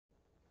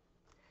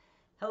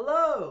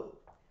Hello!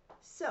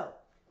 So,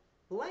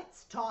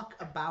 let's talk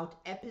about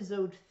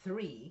episode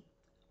 3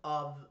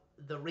 of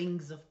The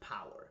Rings of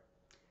Power.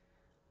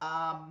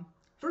 Um,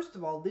 First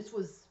of all, this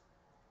was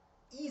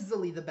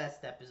easily the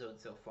best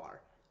episode so far.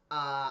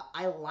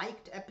 I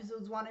liked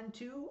episodes 1 and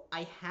 2.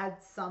 I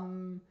had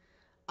some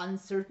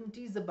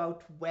uncertainties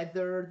about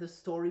whether the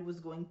story was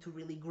going to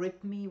really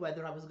grip me,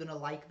 whether I was going to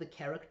like the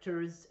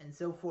characters, and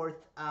so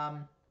forth.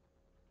 I'm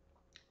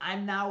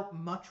now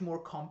much more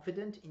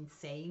confident in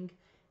saying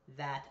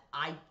that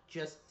I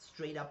just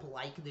straight up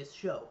like this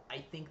show.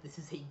 I think this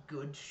is a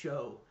good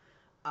show,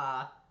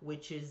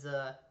 which is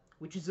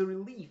a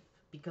relief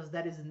because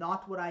that is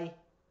not what I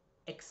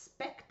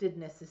expected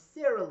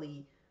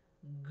necessarily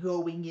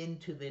going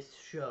into this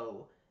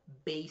show,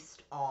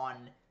 based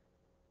on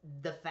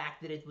the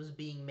fact that it was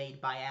being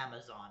made by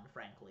Amazon,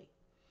 frankly.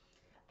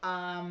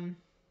 Um,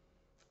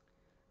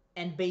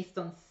 and based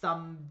on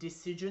some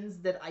decisions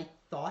that I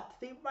thought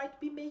they might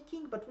be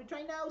making, but which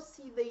I now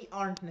see they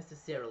aren't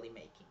necessarily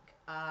making.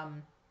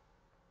 Um,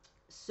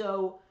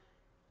 so,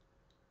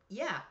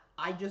 yeah,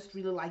 I just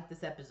really like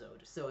this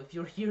episode. So if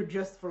you're here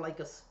just for like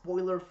a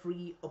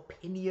spoiler-free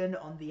opinion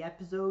on the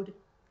episode,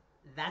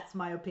 that's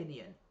my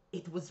opinion.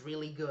 It was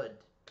really good.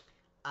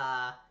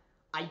 Uh,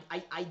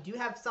 I do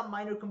have some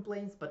minor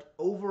complaints, but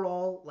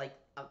overall, like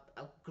a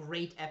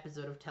great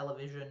episode of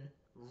television.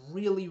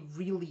 Really,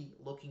 really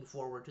looking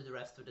forward to the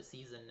rest of the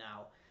season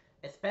now.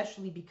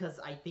 Especially because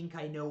I think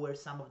I know where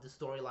some of the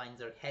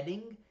storylines are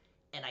heading,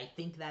 and I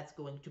think that's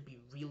going to be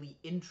really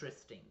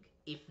interesting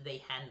if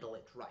they handle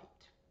it right.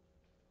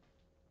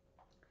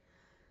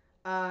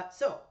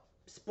 So,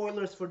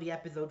 spoilers for the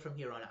episode from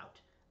here on out.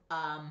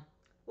 Um,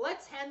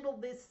 let's handle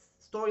this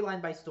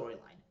storyline by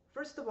storyline.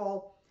 First of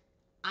all,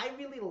 I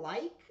really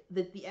like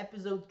that the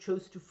episode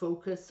chose to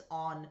focus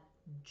on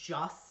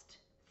just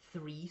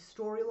three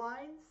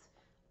storylines,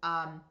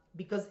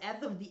 because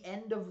as of the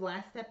end of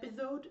last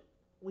episode,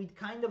 we'd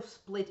kind of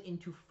split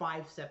into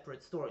five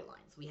separate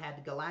storylines. We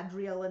had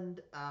Galadriel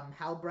and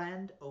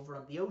Halbrand over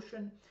on the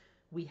ocean.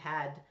 We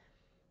had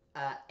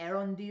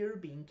Arondir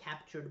being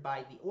captured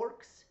by the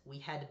orcs. We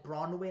had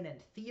Bronwyn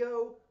and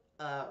Theo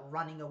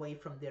running away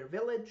from their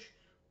village.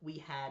 We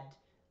had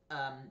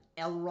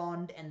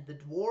Elrond and the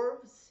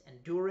dwarves,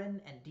 and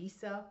Durin and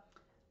Disa,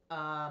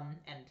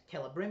 and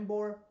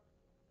Celebrimbor,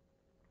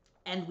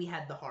 and we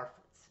had the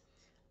Harfoots.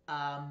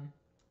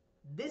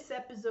 This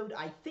episode,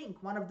 I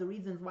think, one of the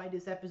reasons why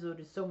this episode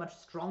is so much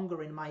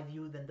stronger in my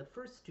view than the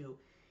first two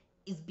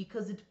is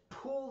because it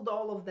pulled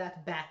all of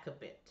that back a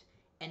bit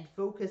and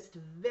focused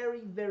very,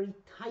 very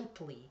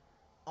tightly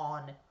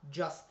on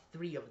just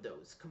three of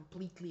those,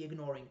 completely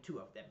ignoring two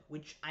of them,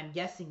 which I'm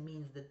guessing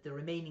means that the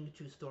remaining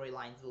two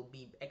storylines will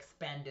be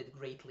expanded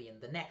greatly in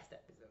the next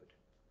episode.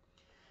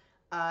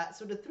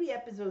 So the three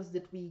episodes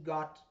that we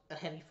got a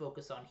heavy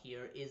focus on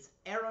here is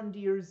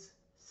Arondir's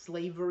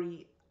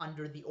slavery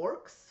under the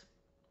orcs,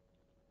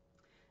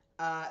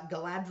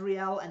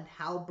 Galadriel and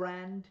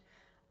Halbrand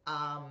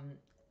um,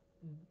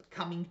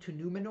 coming to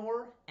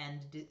Numenor,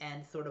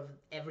 and sort of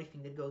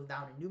everything that goes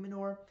down in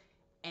Numenor,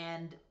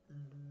 and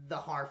the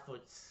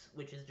Harfoots,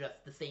 which is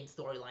just the same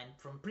storyline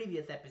from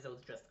previous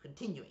episodes, just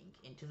continuing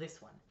into this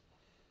one.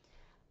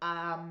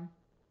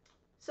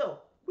 So,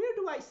 where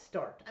do I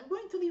start? I'm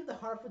going to leave the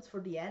Harfoots for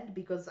the end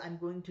because I'm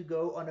going to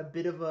go on a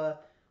bit of a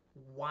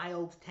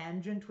wild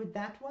tangent with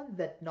that one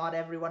that not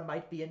everyone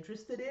might be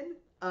interested in.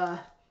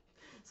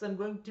 So I'm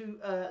going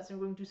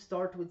to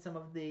start with some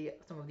of the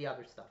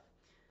other stuff.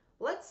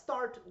 Let's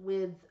start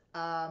with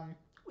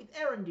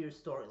Arondir's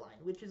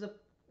storyline, which is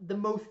the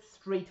most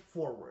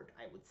straightforward,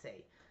 I would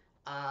say.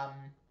 Um,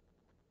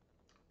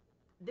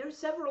 there's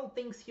several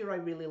things here I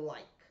really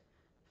like.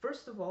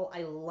 First of all,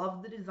 I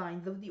love the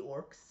designs of the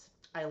orcs.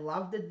 I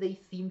love that they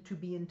seem to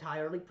be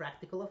entirely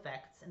practical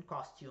effects and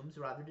costumes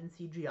rather than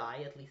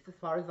CGI, at least as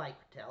far as I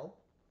could tell.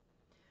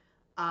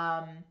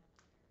 Um,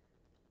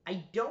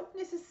 I don't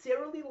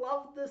necessarily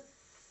love the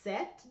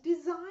set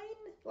design.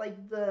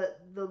 Like the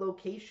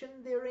location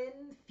they're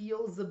in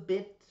feels a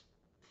bit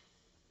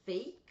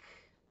fake,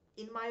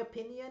 in my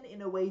opinion,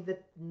 in a way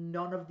that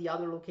none of the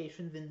other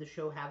locations in the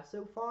show have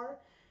so far.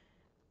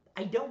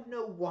 I don't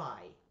know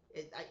why.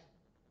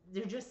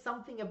 There's just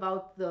something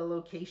about the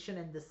location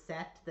and the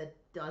set that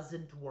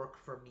doesn't work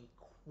for me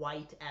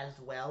quite as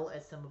well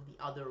as some of the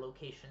other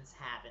locations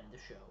have in the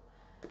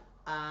show.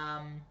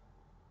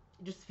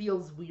 It just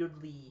feels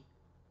weirdly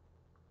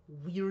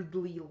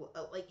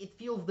like it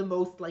feels the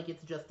most like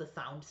it's just a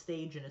sound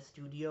stage in a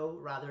studio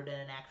rather than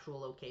an actual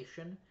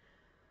location.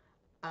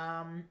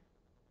 Um,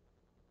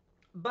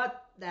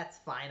 but that's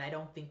fine. I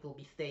don't think we'll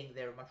be staying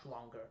there much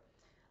longer.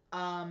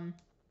 Um,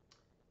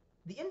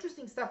 the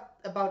interesting stuff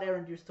about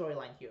Arondir's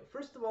storyline here.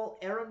 First of all,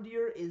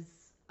 Arondir is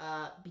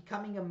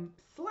becoming a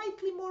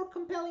slightly more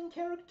compelling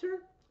character.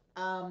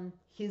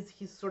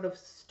 His sort of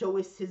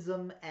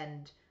stoicism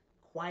and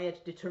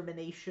quiet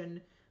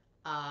determination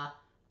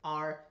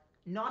are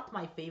not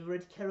my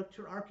favorite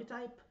character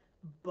archetype,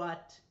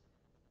 but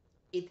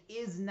it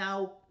is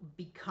now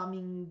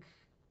becoming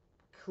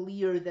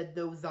clear that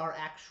those are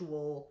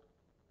actual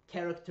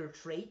character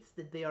traits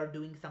that they are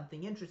doing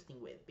something interesting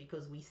with,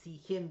 because we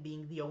see him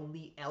being the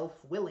only elf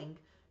willing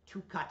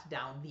to cut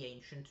down the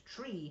ancient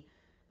tree,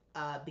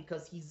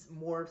 because he's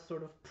more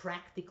sort of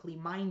practically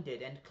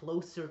minded and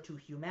closer to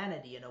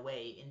humanity in a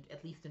way,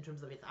 at least in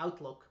terms of his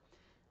outlook,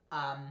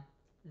 um,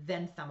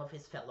 than some of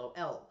his fellow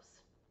elves.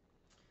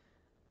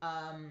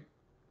 Um,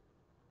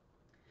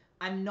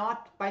 I'm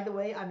not, by the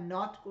way, I'm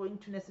not going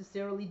to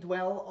necessarily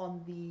dwell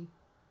on the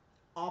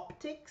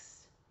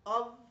optics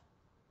of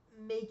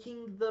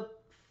making the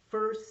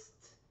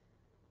first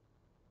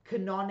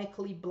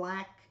canonically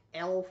black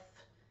elf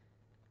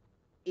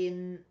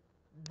in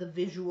the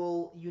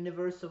visual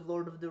universe of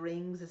Lord of the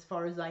Rings, as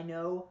far as I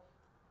know,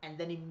 and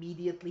then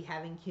immediately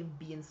having him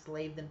be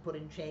enslaved and put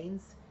in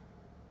chains.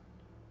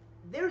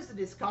 There's a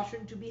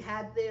discussion to be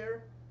had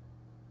there.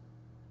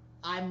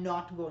 I'm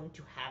not going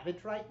to have it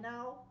right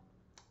now.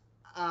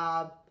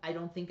 I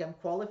don't think I'm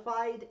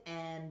qualified,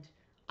 and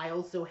I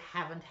also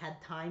haven't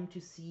had time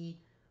to see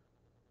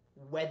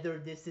whether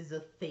this is a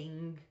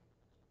thing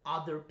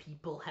other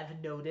people have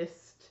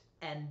noticed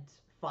and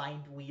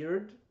find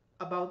weird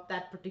about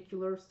that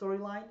particular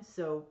storyline.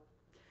 So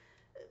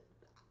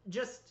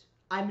just,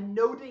 I'm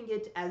noting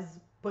it as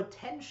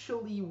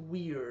potentially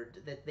weird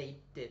that they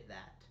did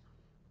that.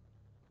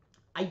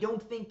 I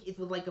don't think it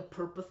was like a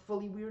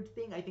purposefully weird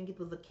thing. I think it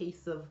was a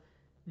case of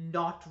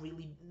not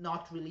really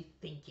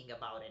thinking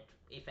about it,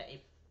 if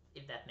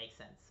that makes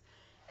sense.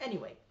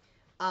 Anyway,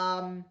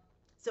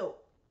 so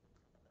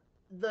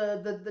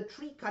the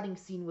tree cutting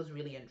scene was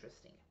really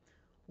interesting.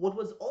 What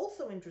was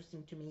also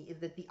interesting to me is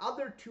that the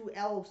other two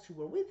elves who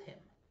were with him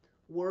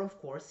were, of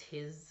course,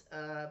 his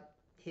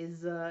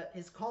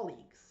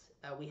colleagues.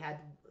 We had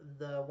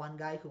the one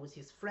guy who was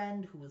his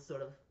friend, who was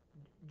sort of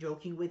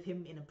joking with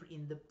him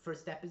in the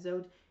first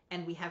episode,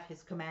 and we have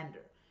his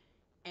commander.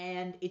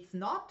 And it's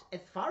not, as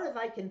far as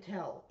I can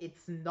tell,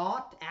 it's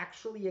not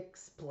actually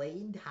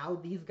explained how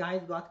these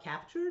guys got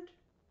captured.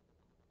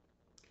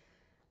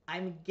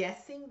 I'm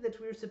guessing that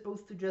we're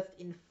supposed to just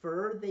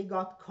infer they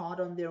got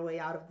caught on their way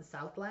out of the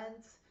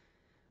Southlands.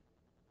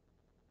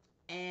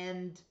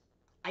 And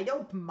I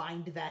don't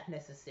mind that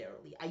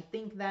necessarily. I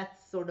think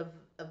that's sort of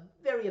a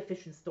very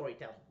efficient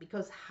storytelling,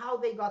 because how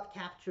they got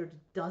captured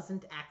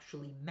doesn't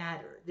actually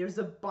matter. There's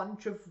a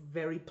bunch of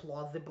very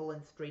plausible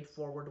and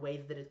straightforward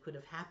ways that it could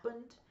have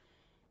happened,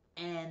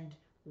 and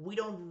we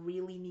don't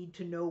really need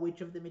to know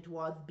which of them it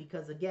was,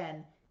 because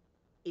again,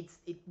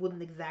 it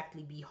wouldn't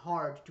exactly be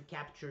hard to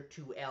capture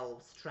two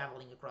elves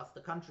traveling across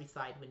the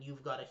countryside when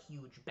you've got a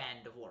huge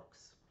band of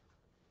orcs.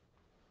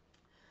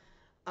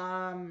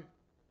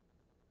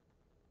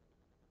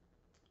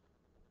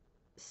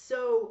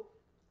 So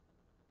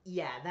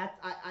yeah, that's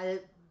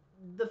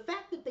the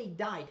fact that they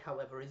died,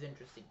 however, is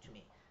interesting to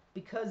me,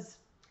 because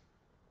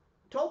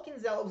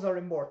Tolkien's elves are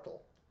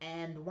immortal,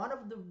 and one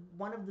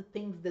of the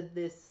things that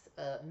this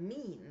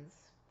means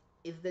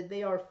is that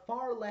they are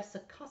far less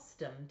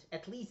accustomed,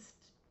 at least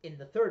in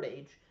the Third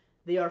Age,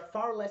 they are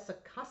far less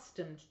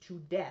accustomed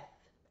to death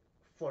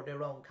for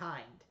their own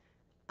kind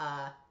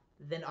uh,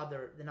 than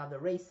other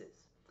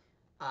races.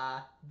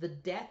 The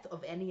death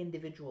of any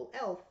individual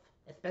elf,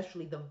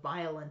 especially the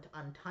violent,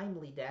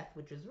 untimely death,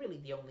 which is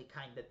really the only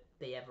kind that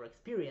they ever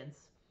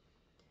experience,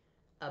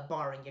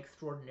 barring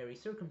extraordinary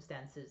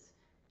circumstances,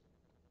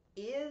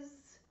 is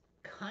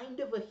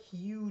kind of a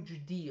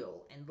huge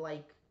deal and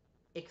like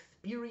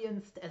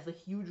experienced as a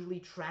hugely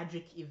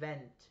tragic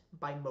event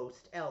by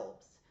most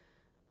elves.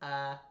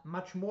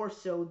 Much more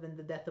so than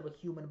the death of a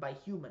human by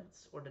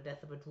humans or the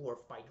death of a dwarf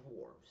by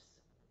dwarves.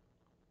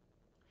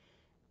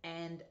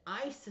 And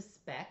I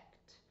suspect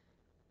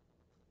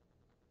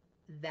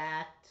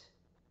that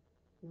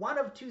one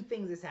of two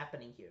things is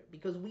happening here,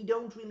 because we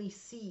don't really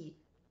see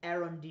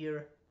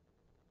Arondir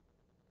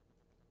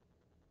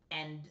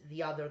and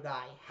the other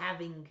guy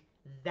having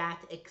that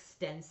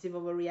extensive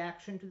of a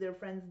reaction to their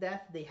friend's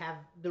death. They have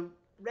the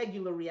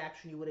regular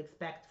reaction you would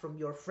expect from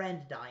your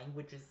friend dying,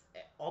 which is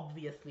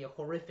obviously a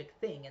horrific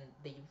thing, and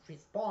they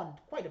respond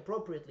quite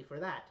appropriately for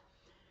that.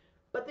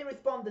 But they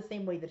respond the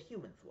same way that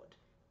humans would.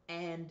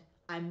 And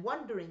I'm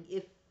wondering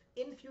if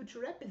in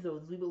future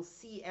episodes we will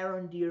see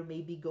Arondir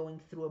maybe going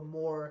through a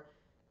more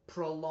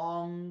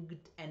prolonged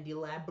and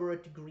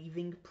elaborate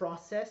grieving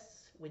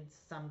process with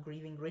some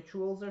grieving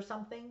rituals or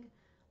something,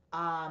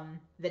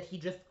 that he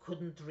just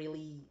couldn't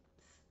really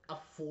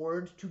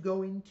afford to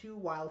go into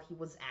while he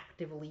was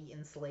actively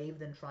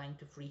enslaved and trying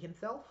to free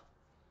himself.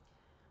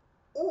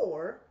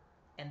 Or,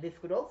 and this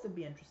could also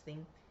be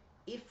interesting,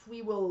 if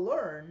we will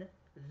learn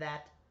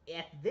that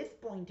at this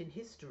point in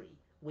history,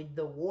 with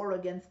the war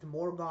against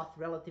Morgoth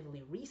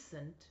relatively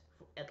recent,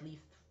 at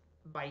least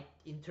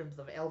in terms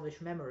of elvish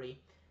memory,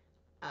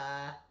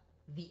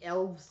 the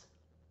elves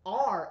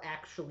are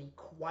actually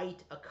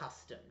quite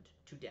accustomed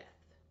to death,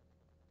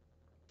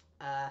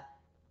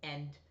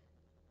 and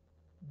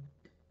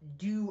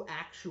do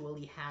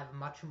actually have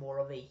much more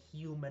of a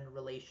human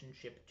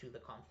relationship to the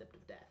concept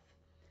of death.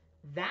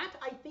 That,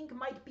 I think,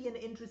 might be an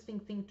interesting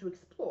thing to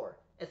explore,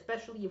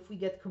 especially if we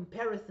get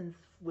comparisons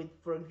with,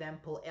 for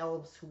example,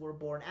 elves who were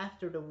born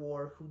after the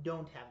war who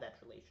don't have that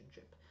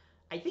relationship.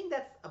 I think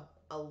that's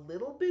a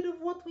little bit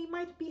of what we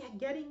might be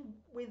getting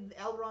with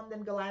Elrond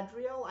and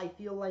Galadriel. I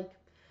feel like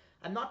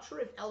I'm not sure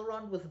if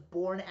Elrond was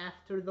born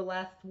after the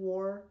last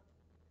war,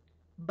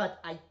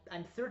 but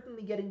I'm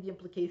certainly getting the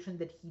implication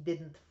that he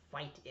didn't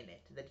fight in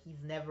it, that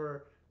he's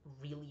never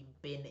really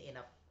been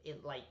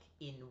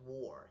in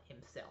war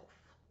himself.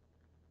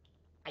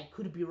 I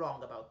could be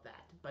wrong about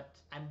that, but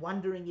I'm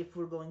wondering if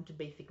we're going to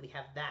basically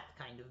have that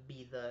kind of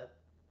be the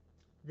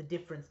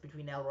difference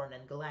between Elrond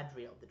and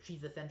Galadriel, that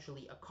she's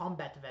essentially a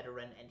combat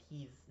veteran and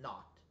he's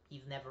not.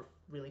 He's never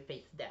really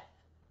faced death.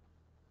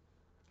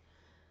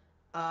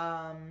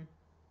 Um,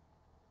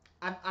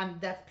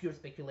 that's pure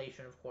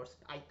speculation, of course.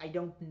 I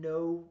don't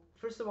know.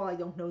 First of all, I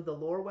don't know the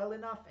lore well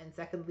enough, and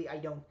secondly, I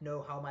don't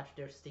know how much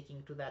they're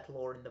sticking to that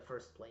lore in the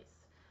first place.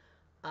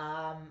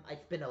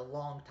 It's been a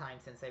long time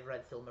since I've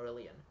read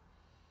Silmarillion.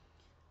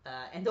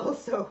 And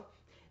also,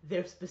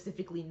 they're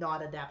specifically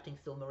not adapting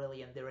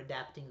Silmarillion, they're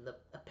adapting the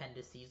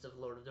appendices of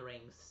Lord of the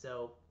Rings,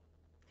 so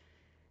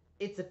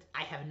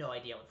I have no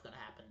idea what's gonna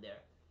happen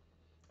there.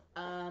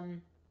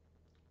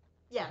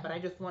 Yeah, but I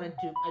just wanted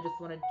to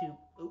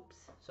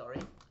oops, sorry.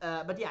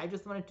 But yeah, I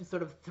just wanted to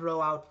sort of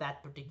throw out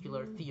that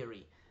particular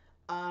theory.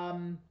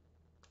 Um,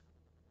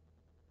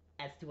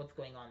 as to what's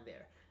going on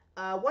there.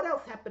 What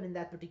else happened in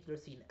that particular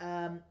scene?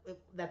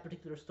 That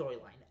particular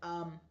storyline.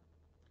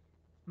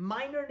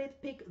 Minor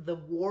nitpick, the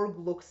warg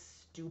looks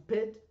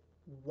stupid.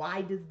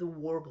 Why does the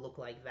warg look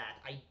like that?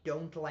 I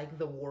don't like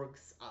the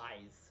warg's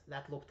eyes.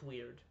 That looked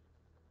weird.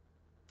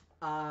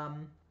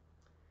 Um,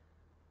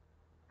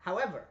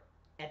 However,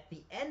 at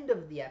the end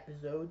of the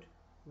episode,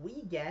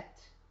 we get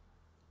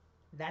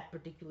that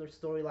particular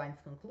storyline's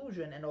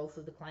conclusion, and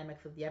also the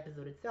climax of the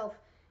episode itself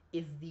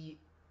is the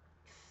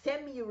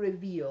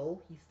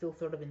semi-reveal, he's still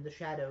sort of in the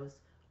shadows,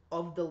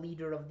 of the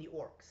leader of the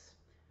orcs.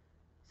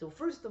 So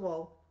first of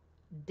all,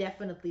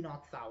 definitely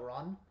not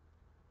Sauron.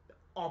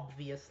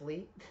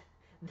 Obviously.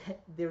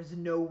 There's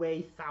no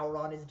way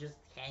Sauron is just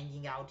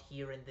hanging out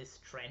here in this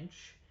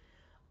trench.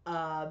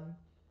 Um,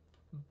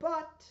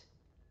 but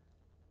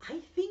I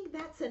think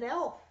that's an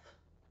elf.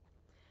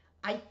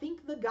 I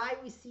think the guy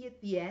we see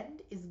at the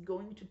end is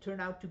going to turn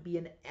out to be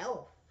an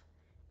elf.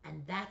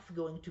 And that's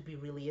going to be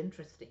really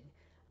interesting.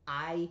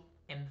 I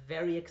am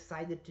very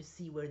excited to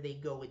see where they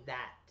go with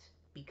that.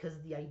 Because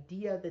the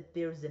idea that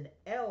there's an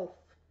elf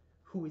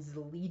who is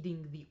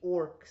leading the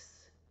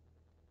orcs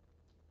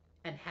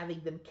and having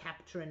them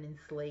capture and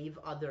enslave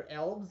other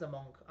elves,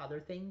 among other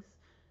things,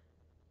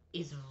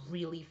 is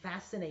really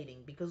fascinating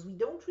because we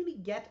don't really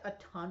get a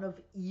ton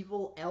of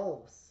evil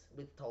elves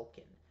with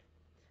Tolkien.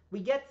 We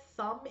get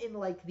some in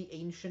like the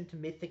ancient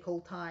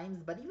mythical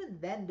times, but even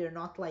then they're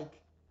not like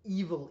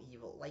evil.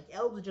 Like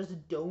elves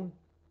just don't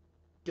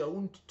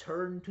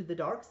turn to the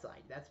dark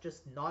side. That's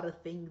just not a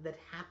thing that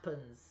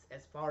happens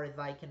as far as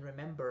I can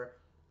remember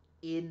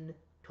in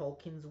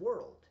Tolkien's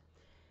world.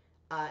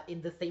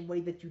 In the same way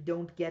that you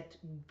don't get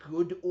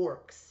good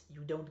orcs,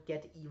 you don't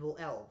get evil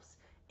elves.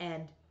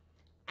 And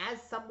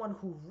as someone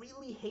who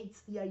really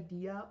hates the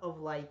idea of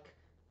like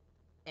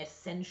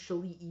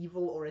essentially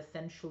evil or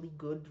essentially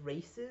good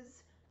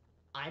races,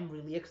 I'm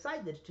really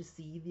excited to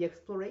see the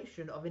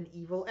exploration of an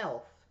evil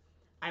elf.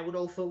 I would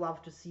also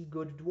love to see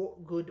good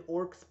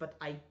orcs, but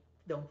I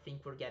don't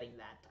think we're getting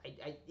that.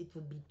 It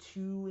would be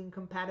too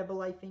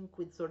incompatible, I think,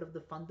 with sort of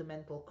the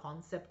fundamental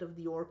concept of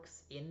the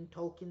orcs in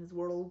Tolkien's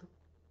world.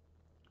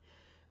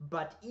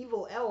 But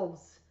evil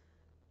elves,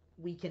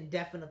 we can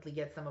definitely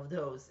get some of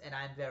those, and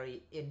I'm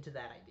very into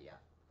that idea.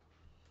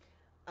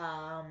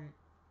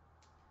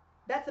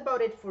 That's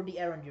about it for the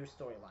Erendir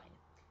storyline.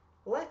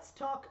 Let's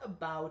talk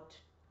about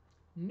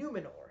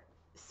Numenor.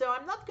 So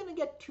I'm not going to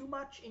get too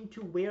much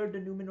into where the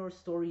Numenor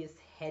story is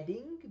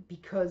heading,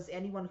 because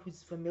anyone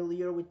who's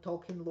familiar with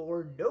Tolkien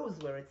lore knows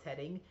where it's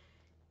heading,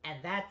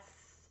 and that's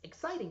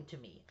exciting to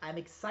me. I'm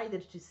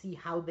excited to see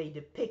how they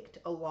depict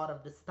a lot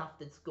of the stuff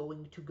that's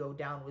going to go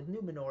down with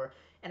Numenor,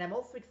 and I'm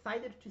also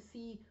excited to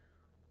see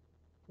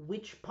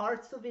which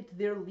parts of it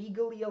they're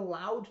legally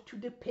allowed to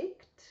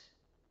depict,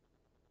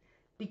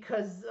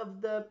 because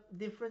of the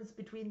difference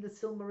between the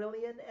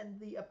Silmarillion and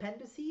the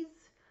appendices.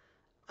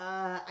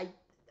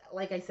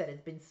 Like I said,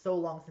 it's been so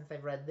long since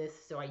I've read this,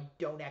 so I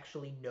don't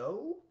actually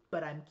know,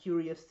 but I'm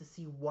curious to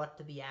see what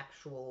the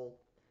actual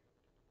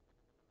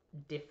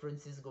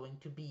difference is going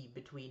to be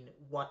between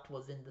what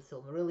was in the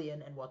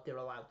Silmarillion and what they're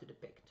allowed to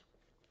depict.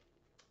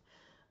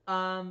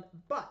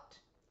 But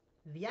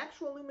the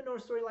actual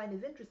Numenor storyline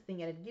is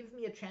interesting, and it gives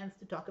me a chance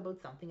to talk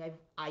about something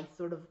I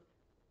sort of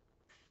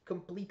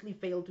completely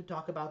failed to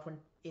talk about when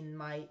in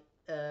my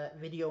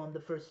video on the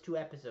first two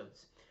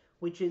episodes,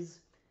 which is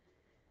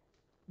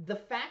the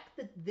fact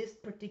that this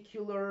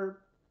particular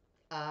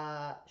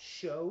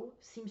show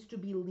seems to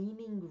be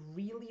leaning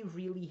really,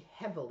 really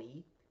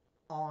heavily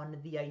on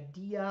the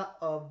idea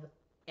of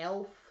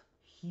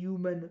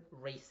elf-human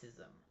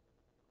racism,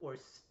 or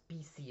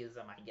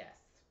speciesism, I guess.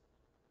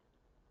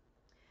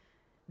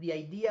 The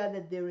idea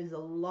that there is a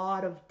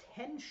lot of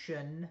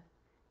tension,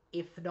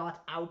 if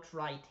not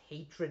outright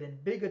hatred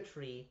and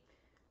bigotry,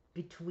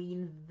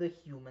 between the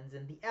humans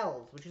and the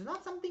elves, which is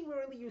not something we're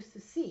really used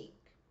to seeing.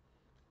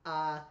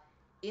 Uh,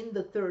 in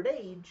the Third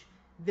Age,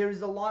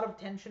 there's a lot of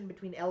tension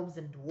between elves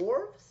and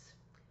dwarves,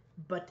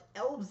 but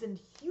elves and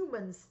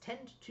humans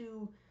tend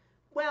to,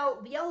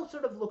 well, the elves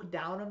sort of look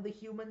down on the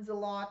humans a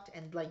lot,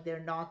 and like they're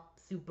not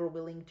super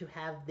willing to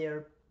have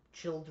their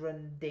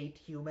children date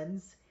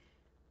humans.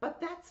 But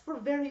that's for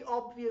very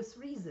obvious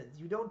reasons.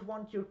 You don't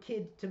want your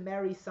kid to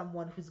marry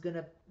someone who's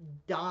gonna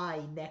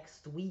die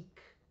next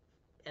week,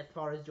 as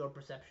far as your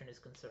perception is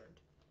concerned.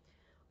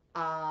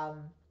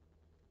 Um,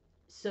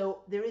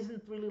 so there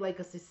isn't really like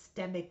a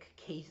systemic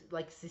case,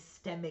 like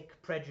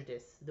systemic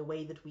prejudice, the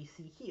way that we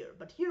see here.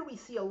 But here we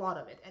see a lot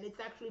of it, and it's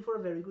actually for a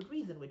very good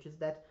reason, which is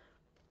that,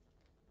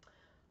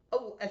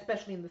 oh,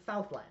 especially in the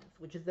Southlands,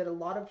 which is that a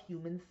lot of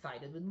humans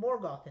sided with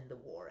Morgoth in the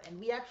war, and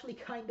we actually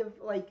kind of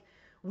like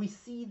we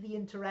see the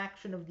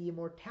interaction of the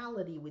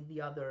immortality with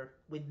the other,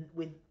 with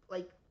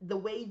like the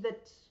way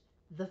that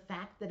the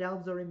fact that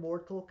elves are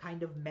immortal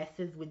kind of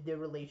messes with their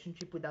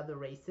relationship with other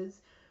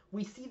races.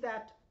 We see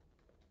that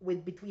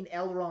with between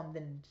Elrond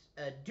and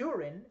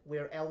Durin,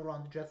 where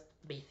Elrond just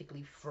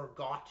basically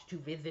forgot to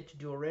visit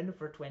Durin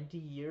for 20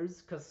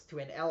 years, because to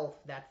an elf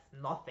that's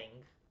nothing.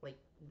 Like,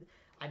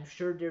 I'm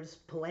sure there's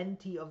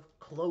plenty of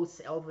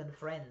close elven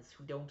friends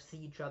who don't see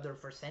each other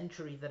for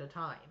centuries at a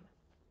time.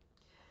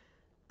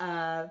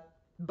 Uh,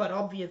 but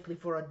obviously,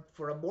 for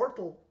a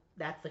mortal,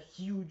 that's a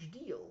huge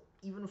deal,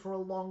 even for a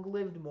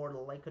long-lived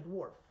mortal like a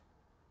dwarf.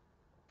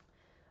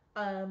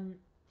 Um,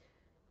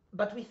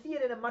 but we see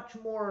it in a much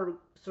more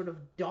sort of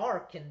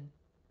dark and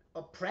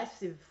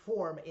oppressive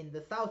form in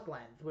the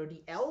Southlands, where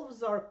the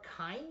elves are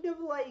kind of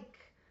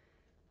like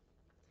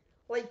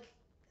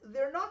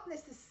they're not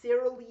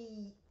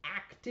necessarily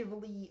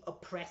actively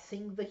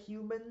oppressing the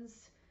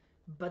humans,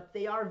 but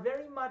they are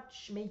very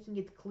much making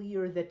it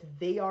clear that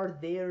they are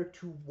there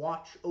to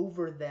watch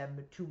over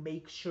them to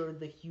make sure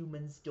the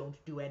humans don't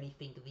do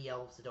anything the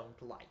elves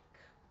don't like.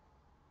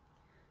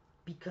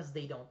 Because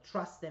they don't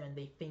trust them and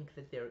they think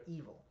that they're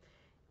evil.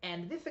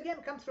 And this again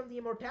comes from the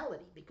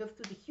immortality, because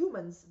to the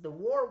humans, the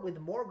war with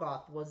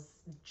Morgoth was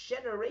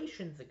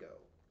generations ago.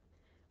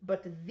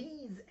 But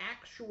these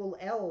actual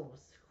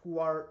elves who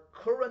are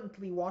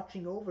currently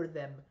watching over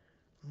them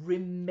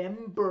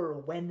remember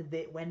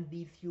when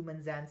these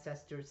humans'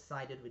 ancestors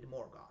sided with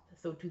Morgoth.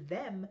 So to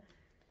them,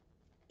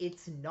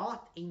 it's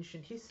not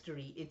ancient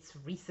history, it's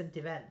recent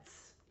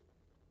events.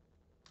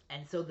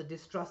 And so the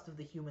distrust of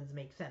the humans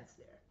makes sense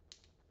there.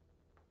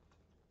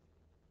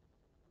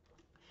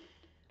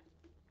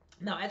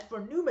 Now, as for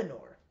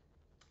Numenor,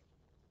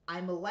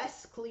 I'm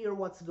less clear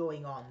what's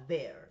going on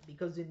there,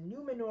 because in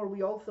Numenor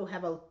we also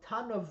have a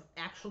ton of,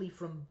 actually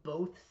from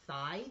both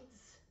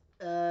sides,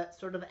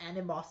 sort of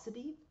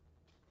animosity.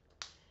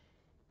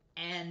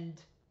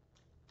 And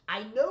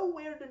I know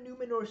where the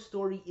Numenor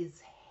story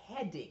is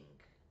heading,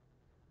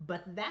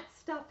 but that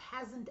stuff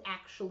hasn't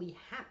actually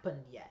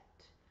happened yet.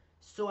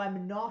 So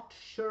I'm not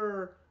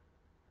sure,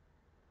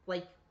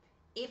 like,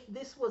 if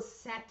this was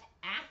set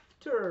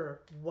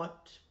after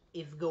what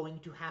is going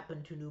to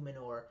happen to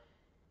Numenor,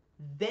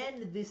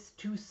 then this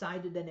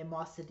two-sided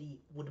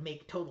animosity would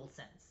make total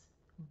sense.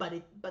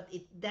 But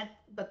that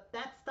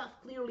stuff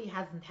clearly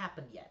hasn't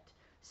happened yet.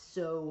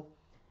 So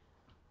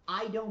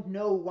I don't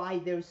know why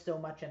there's so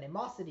much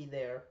animosity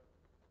there,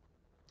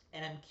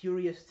 and I'm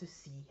curious to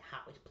see how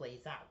it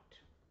plays out.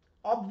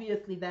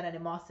 Obviously, that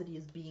animosity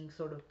is being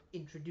sort of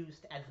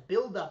introduced as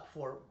build-up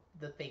for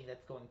the thing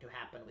that's going to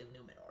happen with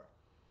Numenor.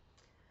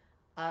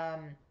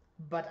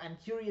 But I'm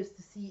curious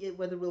to see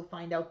whether we'll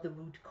find out the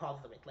root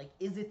cause of it. Like,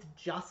 is it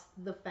just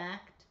the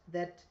fact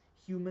that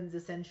humans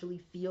essentially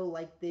feel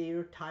like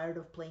they're tired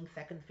of playing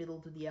second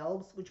fiddle to the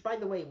elves? Which, by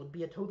the way, would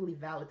be a totally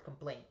valid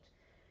complaint.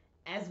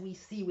 As we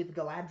see with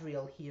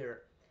Galadriel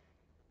here,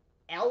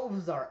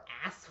 elves are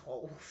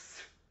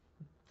assholes.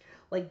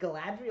 Like,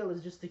 Galadriel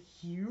is just a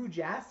huge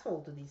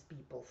asshole to these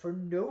people for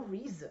no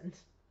reason.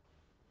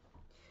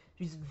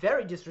 She's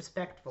very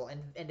disrespectful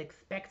and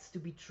expects to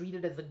be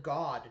treated as a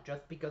god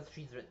just because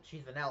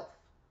she's an elf.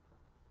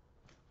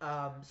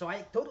 So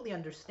I totally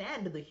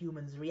understand the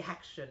humans'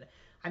 reaction.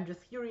 I'm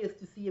just curious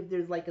to see if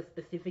there's like a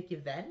specific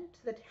event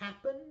that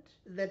happened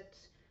that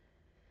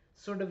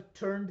sort of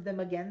turned them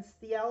against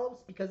the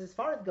elves, because as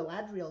far as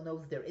Galadriel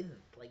knows, there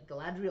isn't. Like,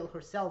 Galadriel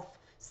herself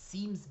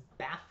seems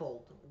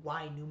baffled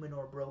why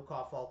Numenor broke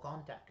off all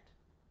contact.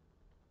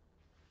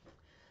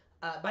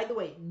 By the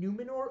way,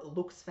 Numenor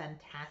looks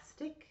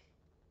fantastic.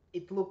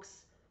 It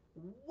looks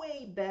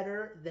way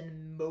better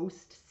than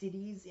most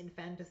cities in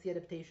fantasy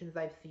adaptations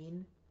I've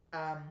seen,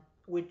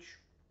 which,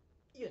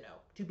 you know,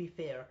 to be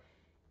fair,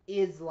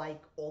 is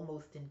like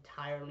almost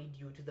entirely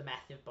due to the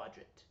massive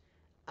budget.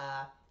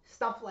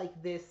 Stuff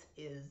like this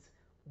is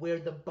where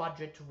the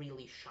budget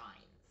really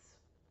shines.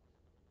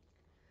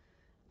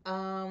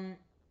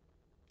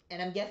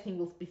 And I'm guessing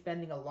we'll be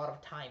spending a lot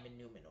of time in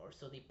Numenor,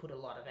 so they put a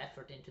lot of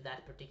effort into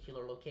that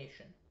particular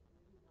location.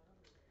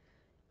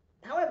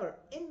 However,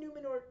 in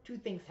Numenor, two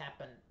things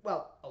happen.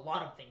 Well, a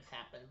lot of things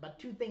happen, but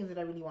two things that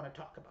I really want to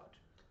talk about.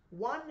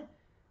 One,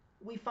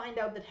 we find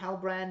out that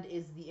Halbrand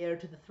is the heir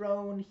to the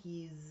throne.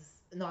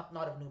 He's not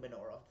of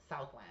Numenor, of the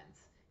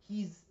Southlands.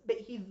 He's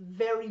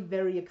very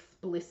very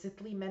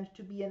explicitly meant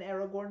to be an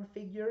Aragorn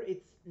figure.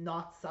 It's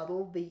not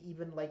subtle. They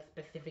even like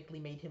specifically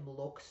made him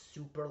look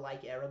super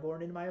like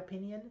Aragorn in my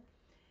opinion.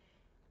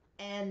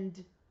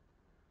 And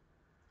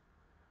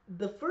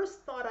the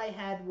first thought I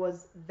had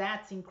was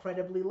that's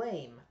incredibly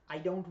lame. I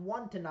don't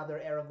want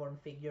another Aragorn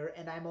figure,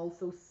 and I'm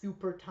also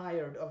super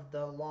tired of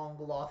the long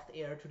lost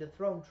heir to the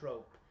throne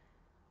trope.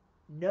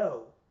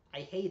 No, I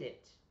hate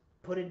it.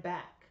 Put it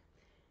back.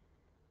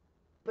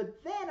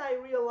 But then I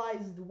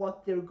realized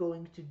what they're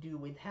going to do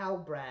with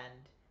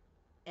Halbrand,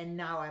 and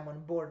now I'm on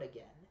board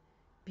again.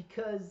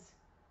 Because,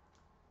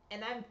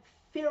 and I'm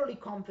fairly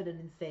confident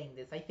in saying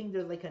this, I think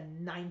there's like a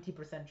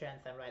 90%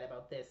 chance I'm right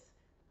about this.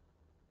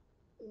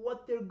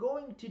 What they're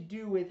going to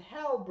do with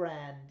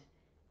Halbrand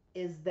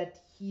is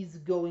that he's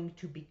going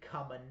to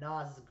become a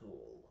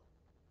Nazgul.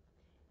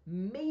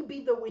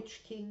 Maybe the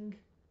Witch King,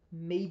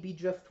 maybe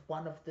just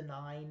one of the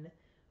nine,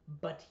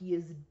 but he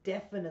is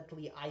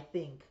definitely, I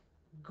think,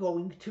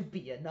 going to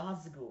be a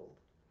Nazgul.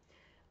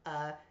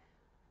 Uh,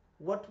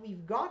 what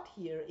we've got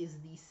here is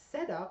the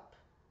setup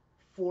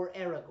for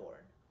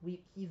Aragorn.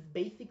 He's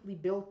basically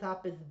built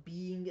up as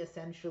being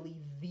essentially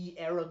the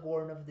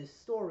Aragorn of this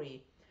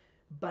story,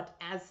 but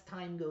as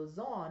time goes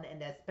on,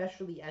 and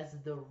especially as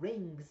the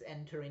rings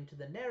enter into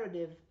the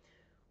narrative,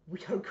 we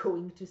are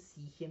going to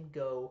see him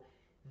go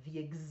the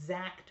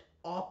exact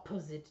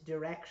opposite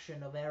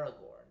direction of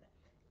Aragorn.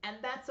 And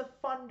that's a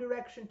fun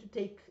direction to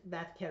take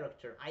that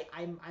character.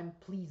 I'm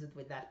pleased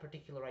with that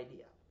particular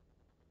idea.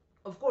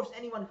 Of course,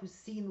 anyone who's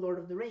seen Lord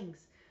of the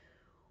Rings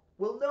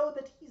will know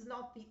that he's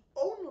not the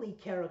only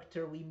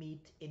character we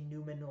meet in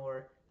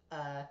Numenor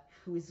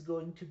who is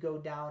going to go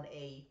down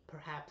a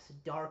perhaps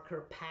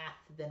darker path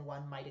than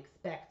one might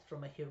expect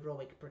from a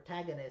heroic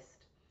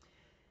protagonist.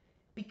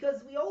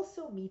 Because we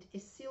also meet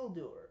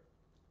Isildur.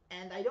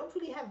 And I don't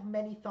really have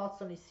many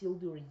thoughts on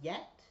Isildur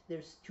yet.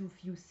 There's too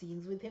few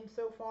scenes with him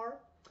so far.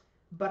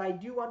 But I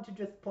do want to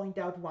just point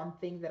out one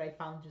thing that I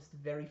found just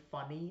very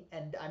funny,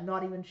 and I'm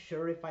not even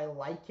sure if I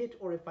like it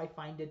or if I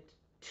find it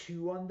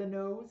too on the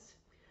nose,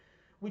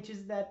 which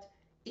is that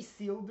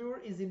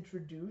Isildur is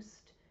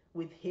introduced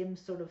with him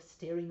sort of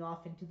staring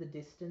off into the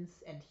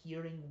distance and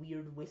hearing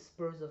weird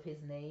whispers of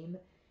his name,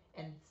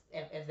 and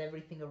as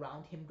everything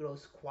around him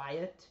grows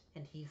quiet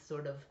and he's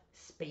sort of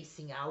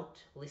spacing out,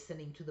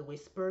 listening to the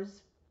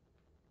whispers.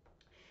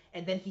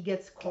 And then he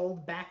gets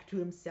called back to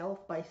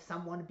himself by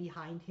someone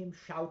behind him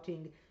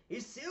shouting,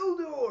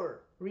 Isildur!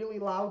 Really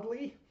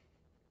loudly.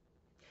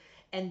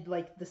 And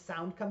like the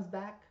sound comes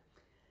back.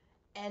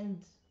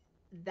 And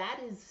that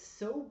is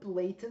so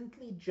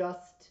blatantly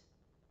just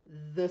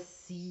the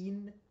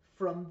scene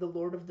from the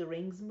Lord of the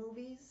Rings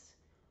movies,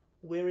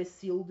 where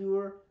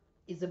Isildur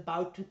is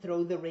about to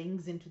throw the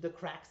rings into the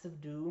cracks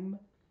of doom,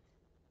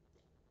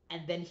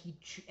 and then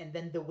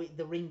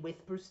the ring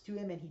whispers to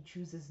him, and he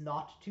chooses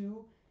not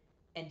to,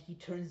 and he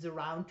turns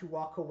around to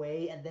walk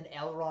away, and then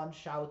Elrond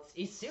shouts,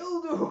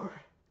 Isildur!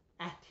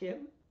 at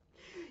him.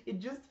 It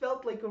just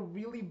felt like a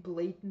really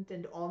blatant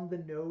and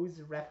on-the-nose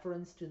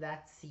reference to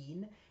that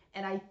scene,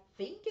 and I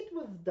think it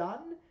was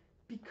done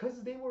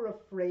because they were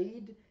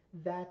afraid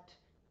that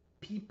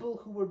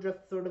people who were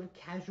just sort of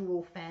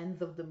casual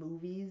fans of the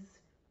movies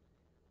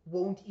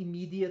won't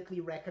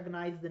immediately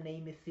recognize the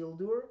name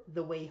Isildur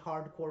the way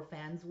hardcore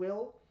fans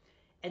will,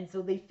 and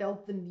so they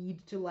felt the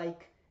need to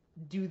like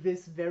do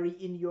this very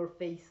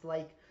in-your-face,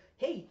 like,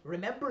 hey,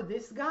 remember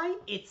this guy?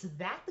 It's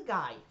that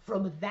guy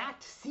from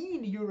that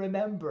scene you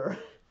remember.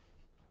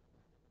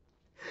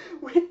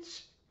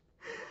 Which,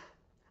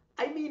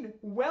 I mean,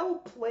 well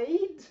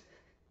played,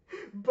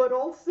 but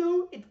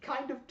also it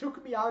kind of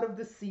took me out of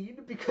the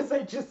scene because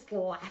I just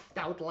laughed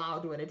out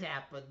loud when it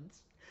happened.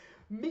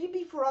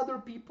 Maybe for other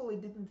people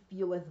it didn't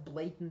feel as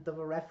blatant of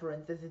a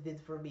reference as it did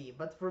for me,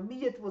 but for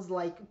me it was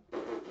like,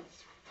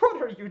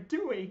 what are you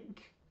doing?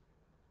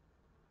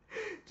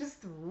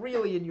 Just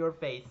really in your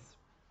face.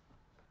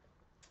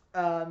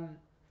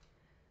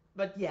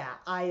 But yeah,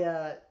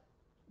 I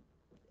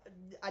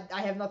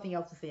have nothing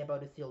else to say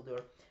about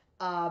Isildur.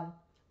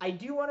 I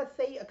do want to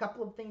say a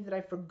couple of things that I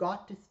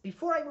forgot to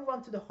before I move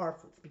on to the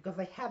Harfoots, because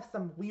I have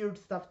some weird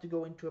stuff to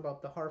go into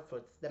about the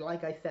Harfoots that,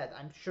 like I said,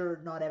 I'm sure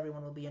not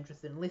everyone will be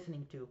interested in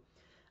listening to.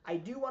 I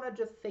do want to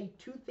just say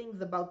two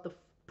things about the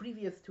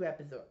previous two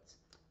episodes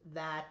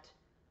that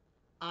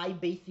I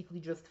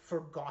basically just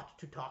forgot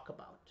to talk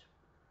about.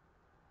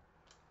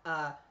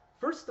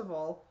 First of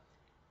all,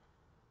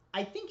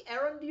 I think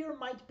Arondir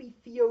might be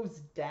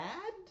Theo's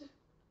dad.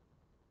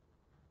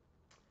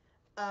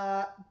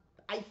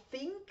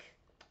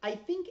 I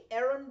think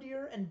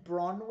Arondir and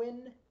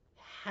Bronwyn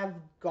have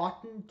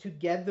gotten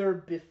together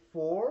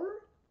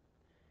before,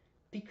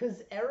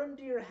 because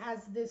Arondir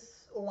has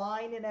this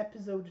line in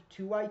episode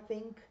 2, I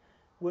think,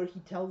 where he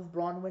tells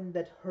Bronwyn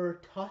that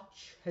her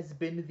touch has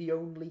been the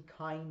only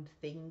kind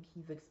thing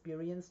he's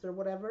experienced or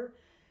whatever.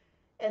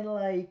 And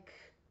like,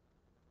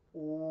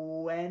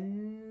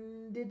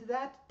 when did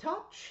that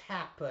touch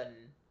happen?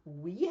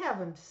 We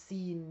haven't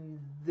seen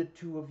the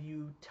two of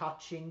you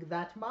touching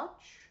that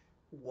much.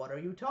 What are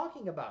you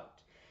talking about?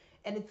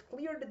 And it's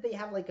clear that they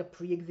have like a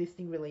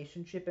pre-existing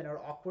relationship and are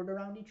awkward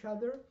around each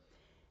other.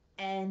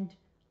 And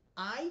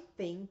I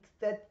think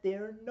that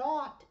they're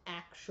not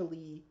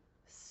actually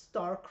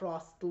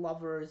star-crossed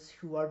lovers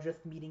who are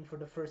just meeting for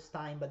the first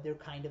time, but they're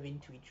kind of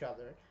into each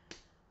other.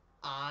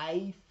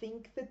 I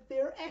think that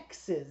they're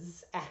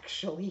exes,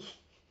 actually.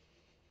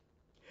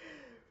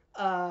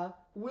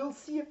 We'll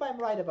see if I'm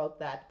right about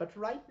that, but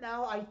right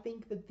now I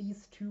think that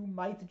these two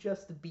might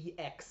just be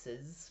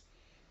exes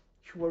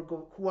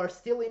who are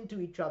still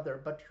into each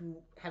other, but who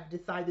have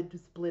decided to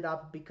split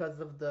up because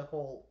of the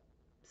whole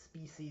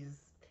species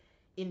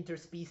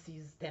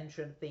interspecies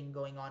tension thing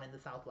going on in the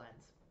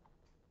Southlands.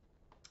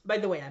 By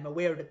the way, I'm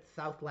aware that the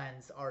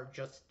Southlands are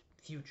just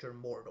future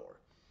Mordor.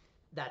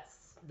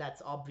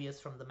 That's obvious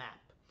from the map.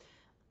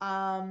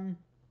 Um,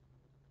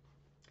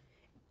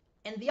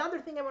 and the other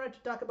thing I wanted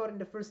to talk about in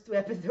the first two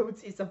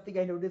episodes is something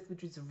I noticed,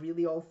 which is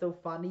really also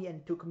funny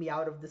and took me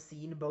out of the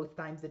scene both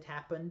times it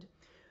happened,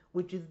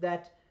 which is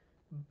that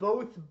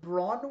both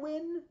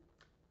Bronwyn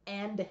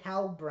and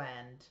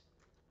Halbrand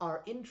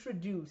are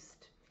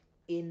introduced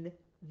in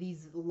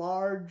these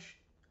large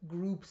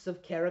groups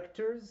of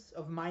characters,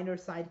 of minor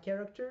side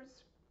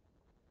characters.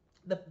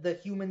 The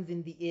humans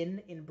in the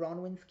inn in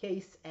Bronwyn's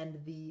case, and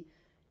the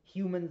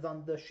humans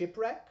on the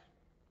shipwreck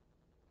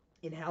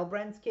in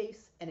Halbrand's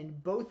case, and in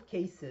both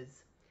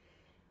cases,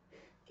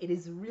 it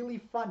is really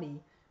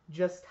funny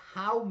just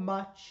how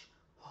much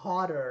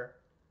hotter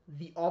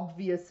the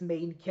obvious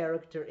main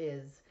character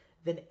is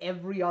than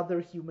every other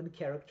human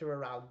character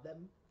around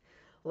them.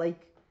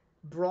 Like,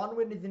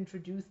 Bronwyn is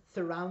introduced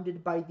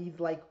surrounded by these,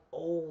 like,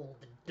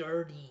 old,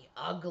 dirty,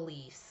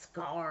 ugly,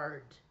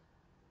 scarred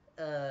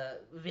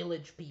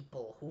village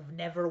people who've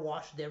never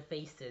washed their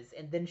faces,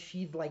 and then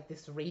she's like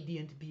this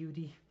radiant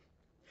beauty.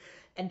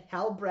 And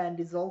Halbrand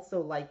is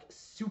also like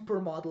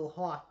supermodel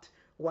hot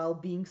while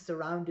being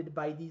surrounded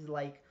by these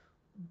like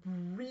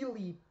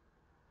really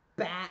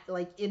bad,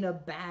 like in a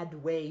bad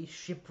way,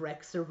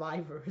 shipwreck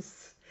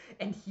survivors.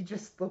 And he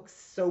just looks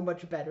so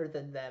much better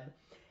than them.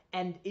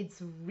 And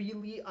it's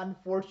really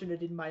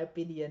unfortunate, in my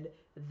opinion,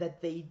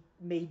 that they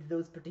made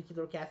those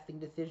particular casting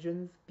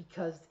decisions,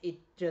 because it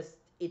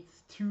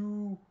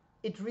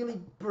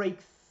really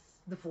breaks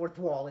the fourth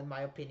wall, in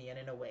my opinion,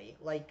 in a way.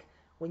 Like,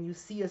 when you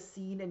see a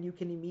scene and you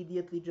can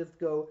immediately just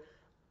go,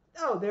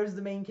 oh, there's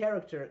the main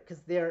character,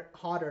 because they're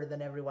hotter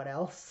than everyone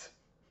else.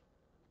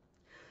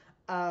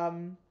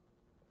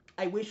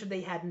 I wish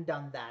they hadn't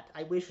done that.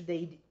 I wish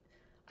they'd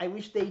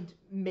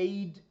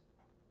made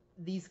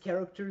these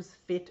characters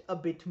fit a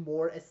bit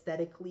more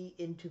aesthetically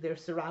into their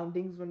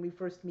surroundings when we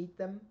first meet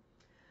them.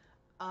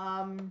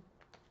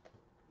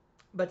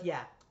 But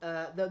yeah,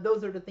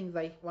 those are the things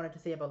I wanted to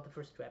say about the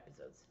first two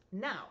episodes.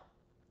 Now,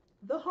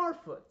 the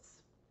Harfoots.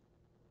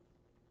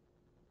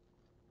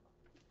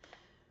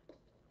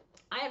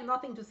 I have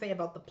nothing to say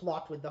about the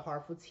plot with the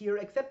Harfoots here,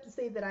 except to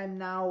say that I'm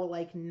now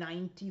like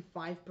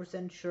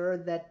 95% sure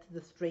that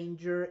the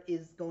stranger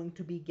is going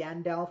to be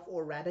Gandalf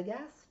or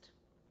Radagast.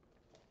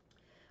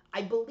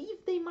 I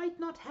believe they might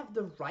not have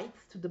the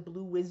rights to the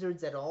Blue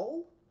Wizards at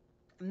all.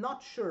 I'm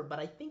not sure, but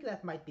I think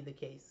that might be the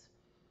case.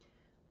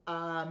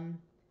 And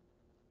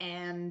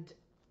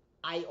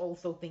I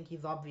also think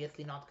he's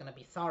obviously not going to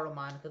be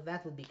Saruman, because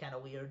that would be kind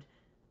of weird.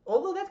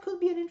 Although that could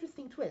be an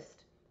interesting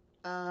twist.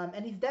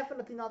 And he's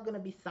definitely not going to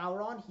be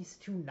Sauron. He's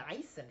too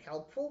nice and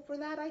helpful for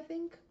that, I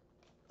think.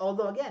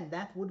 Although, again,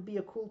 that would be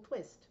a cool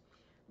twist.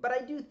 But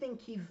I do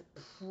think he's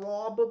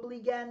probably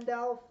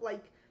Gandalf.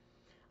 Like,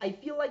 I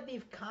feel like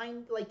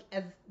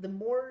as the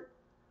more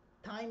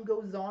time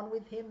goes on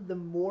with him, the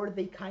more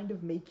they kind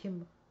of make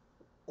him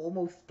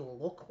almost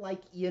look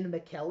like Ian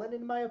McKellen,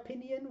 in my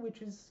opinion,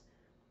 which is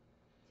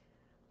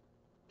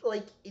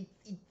like it's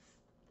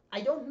I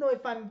don't know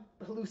if I'm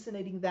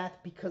hallucinating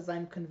that because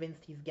I'm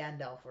convinced he's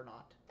Gandalf or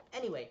not.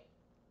 Anyway,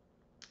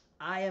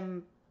 I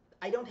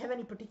don't have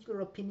any particular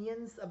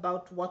opinions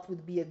about what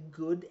would be a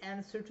good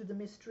answer to the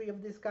mystery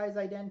of this guy's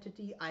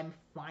identity. I'm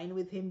fine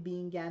with him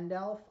being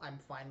Gandalf. I'm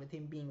fine with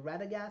him being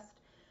Radagast.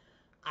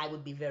 I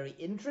would be very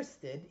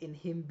interested in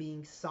him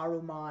being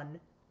Saruman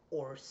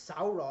or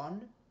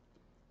Sauron.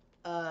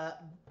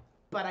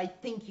 But I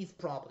think he's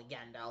probably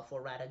Gandalf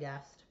or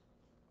Radagast.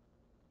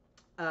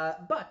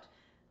 But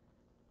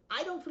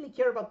I don't really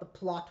care about the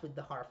plot with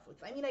the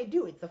Harfoots. I mean, I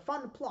do. It's a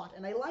fun plot,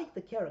 and I like the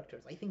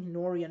characters. I think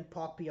Nori and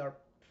Poppy are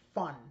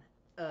fun.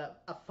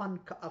 A fun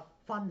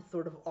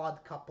sort of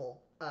odd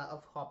couple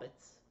of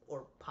hobbits,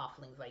 or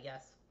halflings, I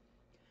guess.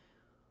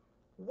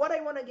 What I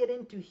want to get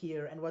into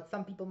here, and what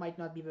some people might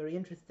not be very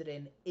interested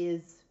in,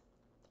 is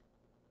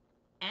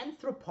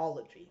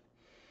anthropology.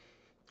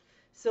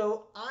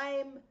 So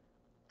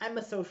I'm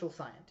a social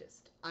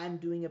scientist. I'm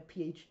doing a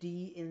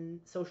PhD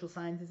in social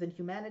sciences and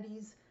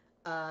humanities.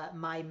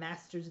 My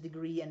master's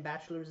degree and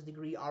bachelor's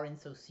degree are in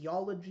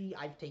sociology.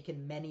 I've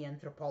taken many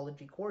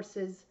anthropology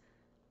courses.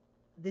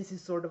 this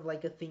is sort of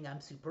like a thing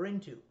I'm super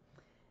into.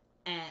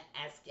 And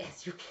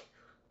as you,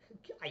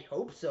 I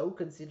hope so,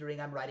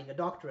 considering I'm writing a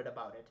doctorate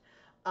about it.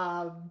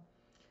 Um,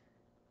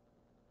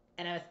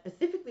 and I'm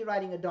specifically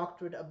writing a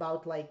doctorate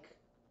about like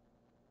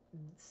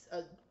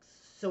a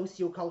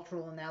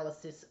sociocultural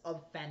analysis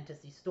of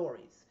fantasy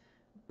stories.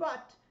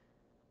 But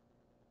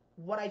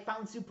what I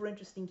found super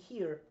interesting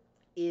here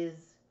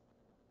is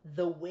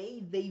the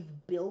way they've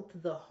built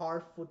the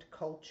Harfoot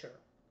culture.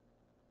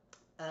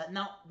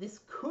 Now, this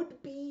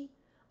could be.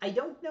 I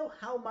don't know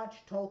how much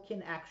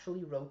Tolkien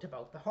actually wrote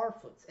about the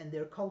Harfoots and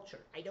their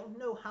culture. I don't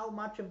know how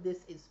much of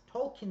this is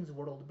Tolkien's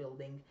world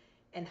building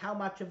and how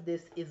much of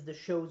this is the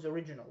show's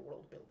original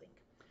world building.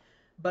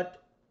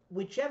 But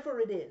whichever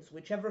it is,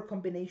 whichever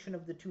combination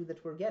of the two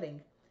that we're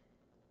getting,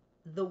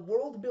 the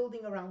world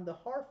building around the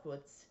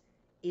Harfoots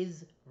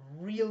is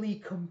really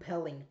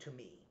compelling to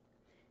me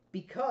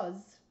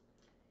because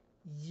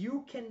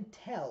you can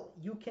tell,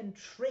 you can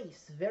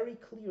trace very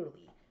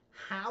clearly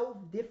how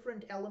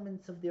different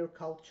elements of their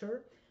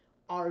culture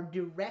are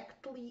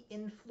directly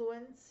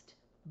influenced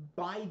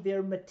by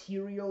their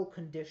material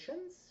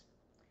conditions,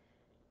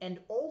 and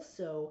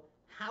also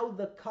how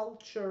the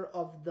culture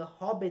of the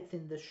hobbits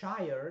in the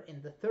Shire,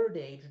 in the Third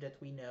Age that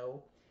we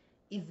know,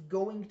 is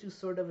going to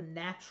sort of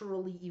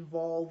naturally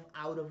evolve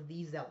out of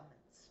these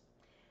elements.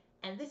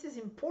 And this is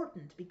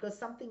important because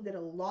something that a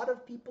lot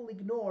of people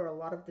ignore a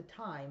lot of the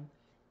time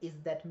is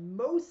that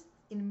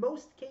in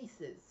most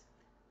cases,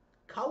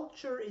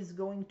 culture is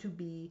going to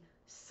be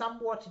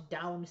somewhat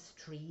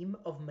downstream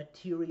of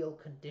material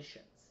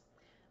conditions.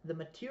 The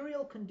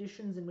material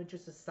conditions in which a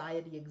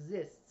society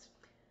exists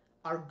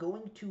are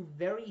going to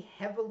very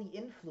heavily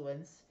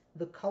influence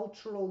the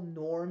cultural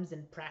norms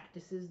and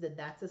practices that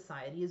that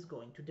society is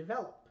going to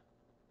develop.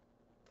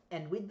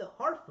 And with the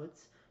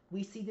Harfoots,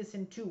 we see this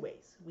in two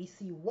ways. We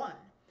see one,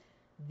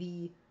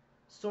 the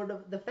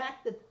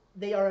fact that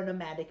they are a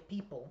nomadic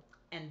people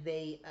and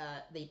they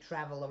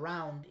travel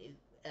around,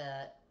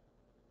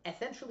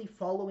 essentially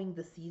following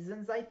the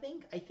seasons. I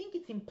think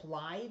it's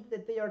implied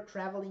that they are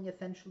traveling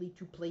essentially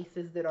to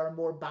places that are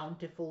more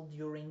bountiful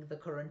during the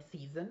current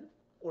season,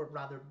 or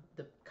rather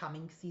the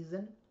coming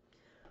season,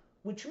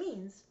 which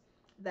means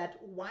that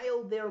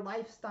while their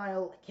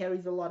lifestyle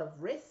carries a lot of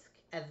risk,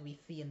 as we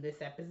see in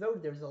this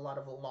episode, there's a lot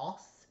of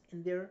loss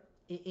in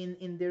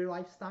their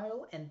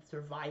lifestyle, and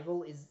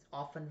survival is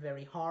often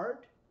very hard.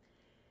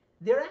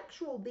 Their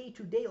actual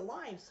day-to-day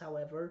lives,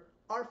 however,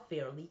 are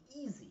fairly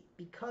easy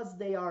because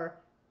they are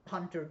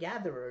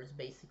hunter-gatherers,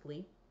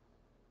 basically.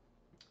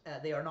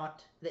 They are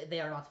not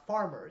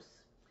farmers.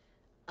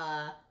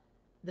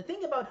 The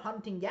thing about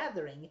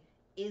hunting-gathering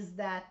is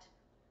that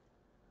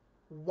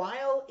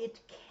while it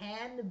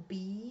can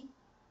be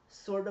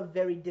sort of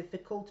very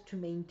difficult to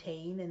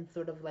maintain and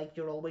sort of like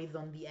you're always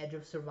on the edge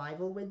of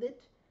survival with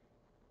it,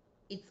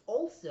 it's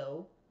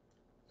also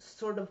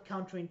sort of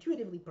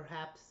counterintuitively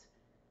perhaps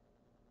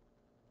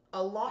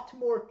a lot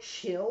more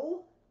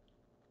chill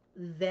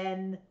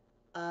than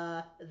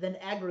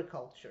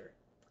agriculture.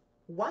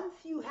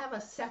 Once you have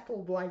a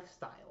settled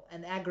lifestyle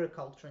and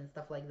agriculture and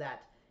stuff like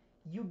that,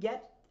 you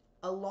get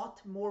a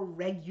lot more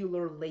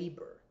regular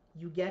labor.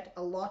 You get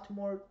a lot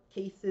more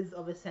cases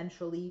of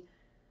essentially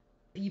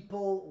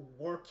people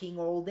working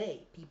all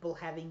day, people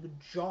having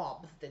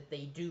jobs that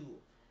they do.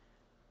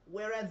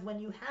 Whereas when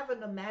you have a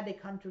nomadic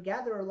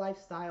hunter-gatherer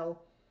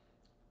lifestyle,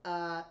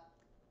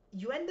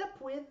 you end up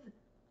with,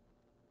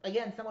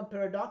 again, somewhat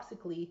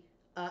paradoxically,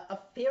 a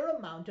fair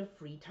amount of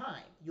free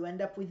time. You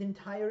end up with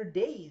entire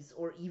days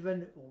or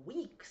even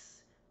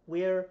weeks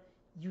where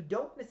you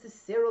don't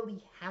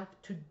necessarily have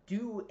to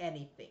do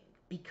anything,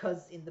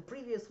 because in the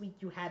previous week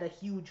you had a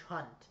huge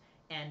hunt,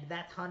 and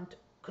that hunt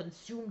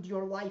consumed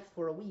your life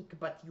for a week,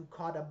 but you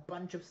caught a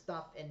bunch of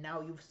stuff and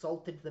now you've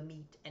salted the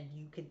meat and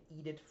you can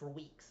eat it for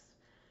weeks.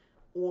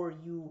 Or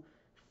you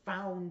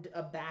found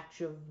a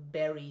batch of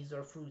berries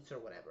or fruits or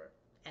whatever,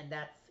 and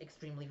that's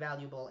extremely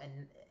valuable,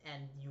 and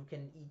you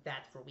can eat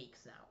that for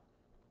weeks now.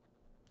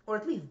 Or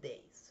at least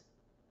days.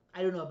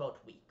 I don't know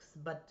about weeks,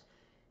 but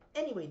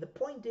anyway, the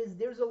point is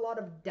there's a lot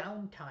of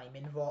downtime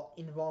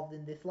involved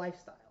in this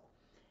lifestyle.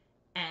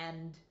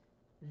 And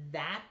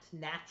that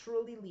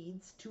naturally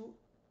leads to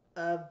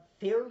a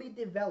fairly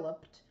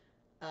developed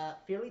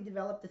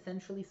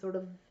essentially sort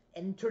of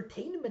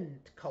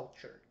entertainment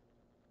culture.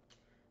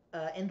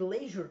 And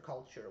leisure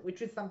culture,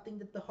 which is something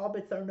that the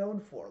hobbits are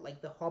known for.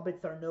 Like, the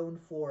hobbits are known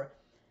for,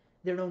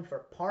 they're known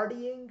for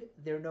partying,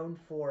 they're known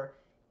for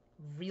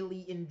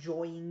really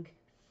enjoying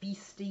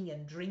feasting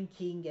and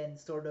drinking and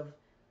sort of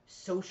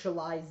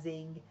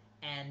socializing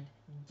and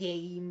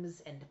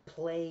games and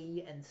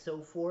play and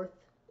so forth.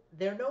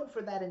 They're known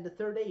for that in the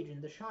Third Age in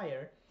the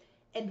Shire,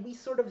 and we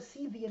sort of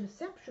see the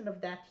inception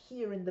of that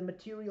here in the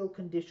material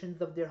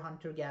conditions of their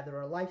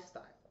hunter-gatherer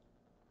lifestyle.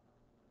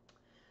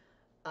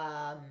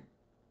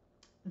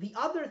 The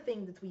other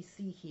thing that we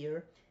see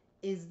here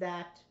is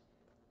that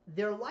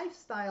their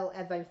lifestyle,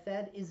 as I've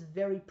said, is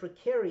very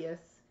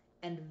precarious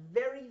and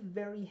very,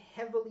 very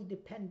heavily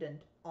dependent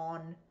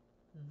on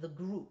the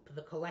group,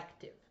 the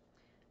collective.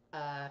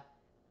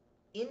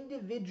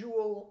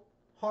 individual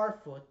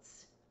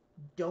Harfoots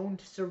don't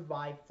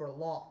survive for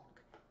long.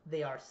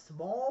 They are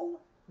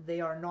small, they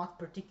are not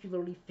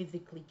particularly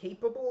physically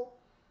capable,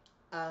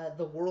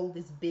 the world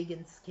is big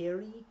and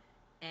scary,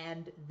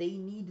 and they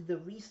need the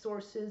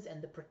resources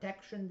and the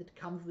protection that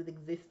comes with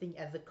existing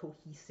as a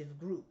cohesive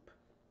group.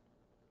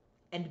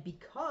 And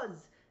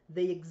because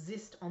they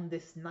exist on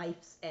this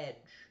knife's edge,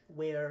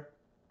 where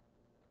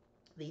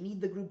they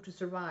need the group to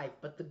survive,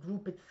 but the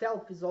group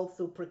itself is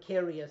also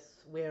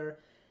precarious, where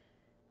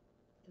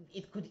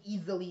they could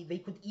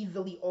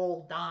easily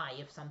all die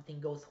if something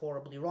goes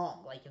horribly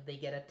wrong, like if they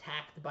get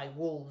attacked by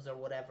wolves or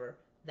whatever.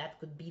 That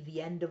could be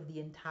the end of the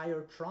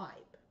entire tribe.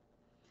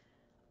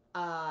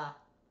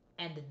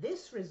 And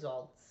this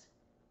results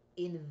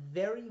in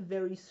very,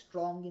 very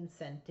strong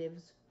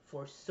incentives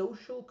for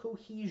social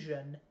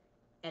cohesion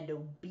and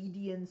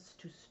obedience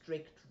to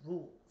strict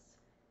rules.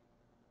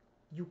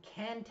 You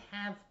can't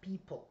have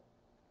people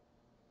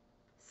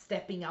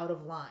stepping out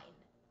of line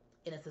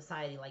in a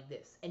society like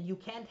this. And you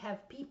can't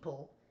have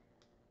people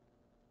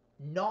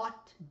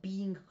not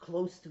being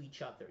close to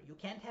each other. You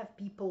can't have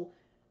people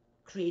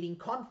creating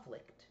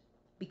conflict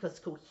because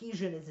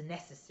cohesion is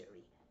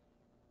necessary.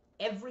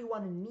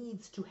 Everyone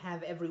needs to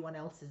have everyone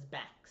else's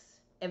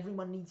backs.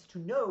 Everyone needs to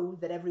know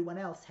that everyone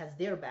else has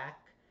their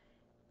back,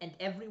 and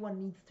everyone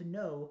needs to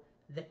know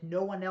that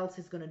no one else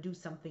is going to do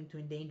something to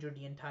endanger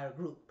the entire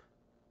group.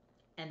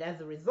 And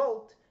as a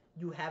result,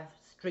 you have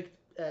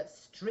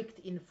strict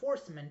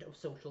enforcement of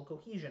social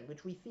cohesion,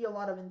 which we see a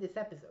lot of in this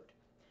episode.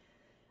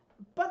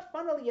 But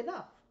funnily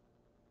enough,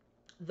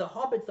 the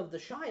hobbits of the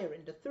Shire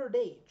in the Third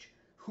Age,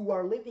 who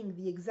are living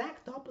the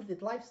exact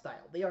opposite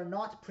lifestyle, they are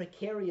not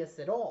precarious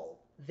at all.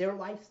 Their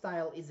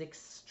lifestyle is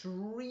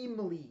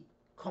extremely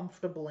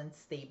comfortable and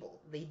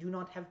stable. They do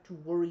not have to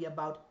worry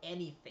about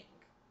anything.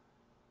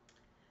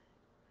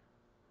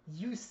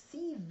 You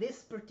see this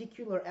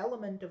particular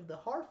element of the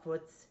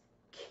Harfoots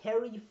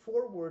carry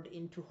forward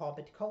into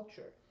Hobbit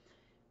culture,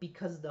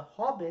 because the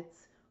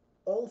Hobbits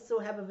also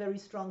have a very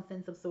strong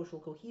sense of social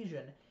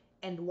cohesion,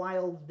 and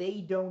while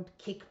they don't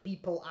kick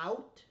people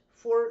out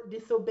for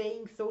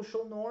disobeying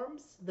social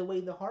norms the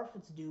way the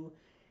Harfoots do,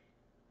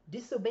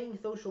 disobeying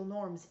social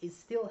norms is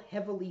still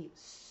heavily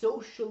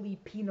socially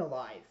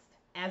penalized,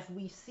 as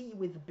we see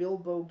with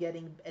Bilbo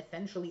getting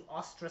essentially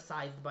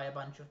ostracized by a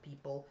bunch of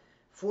people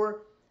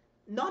for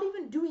not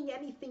even doing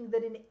anything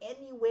that in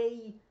any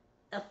way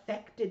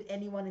affected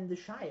anyone in the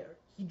Shire.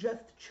 He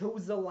just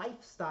chose a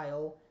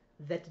lifestyle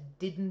that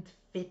didn't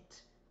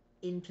fit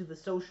into the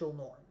social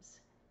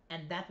norms,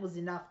 and that was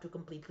enough to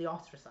completely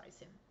ostracize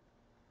him.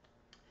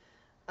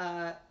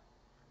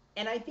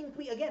 And I think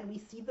we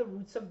see the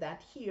roots of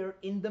that here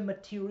in the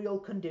material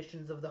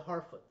conditions of the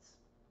Harfoots.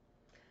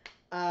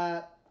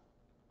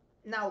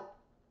 Now,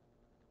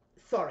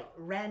 sorry,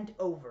 rant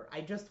over.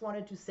 I just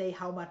wanted to say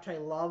how much I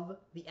love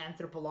the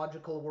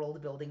anthropological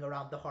world building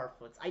around the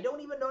Harfoots. I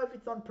don't even know if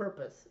it's on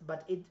purpose,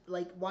 but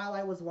while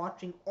I was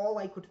watching, all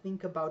I could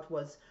think about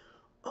was,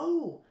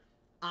 oh,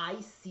 I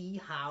see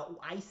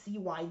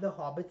why the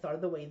hobbits are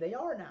the way they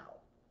are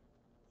now.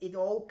 It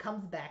all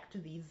comes back to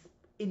these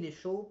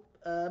initial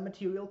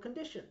material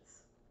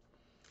conditions.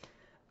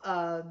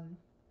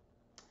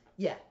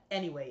 Yeah,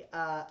 anyway,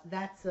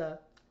 that's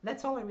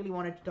all I really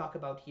wanted to talk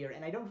about here,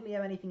 and I don't really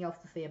have anything else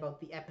to say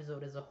about the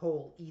episode as a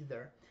whole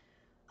either.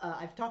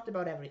 I've talked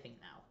about everything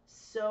now.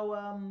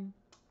 So,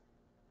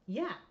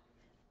 yeah.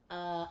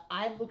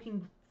 I'm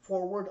looking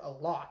forward a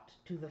lot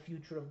to the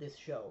future of this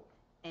show,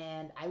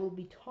 and I will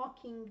be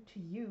talking to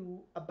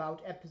you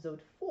about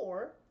episode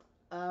 4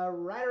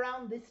 right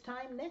around this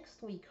time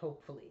next week,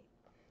 hopefully.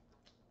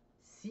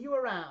 See you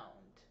around.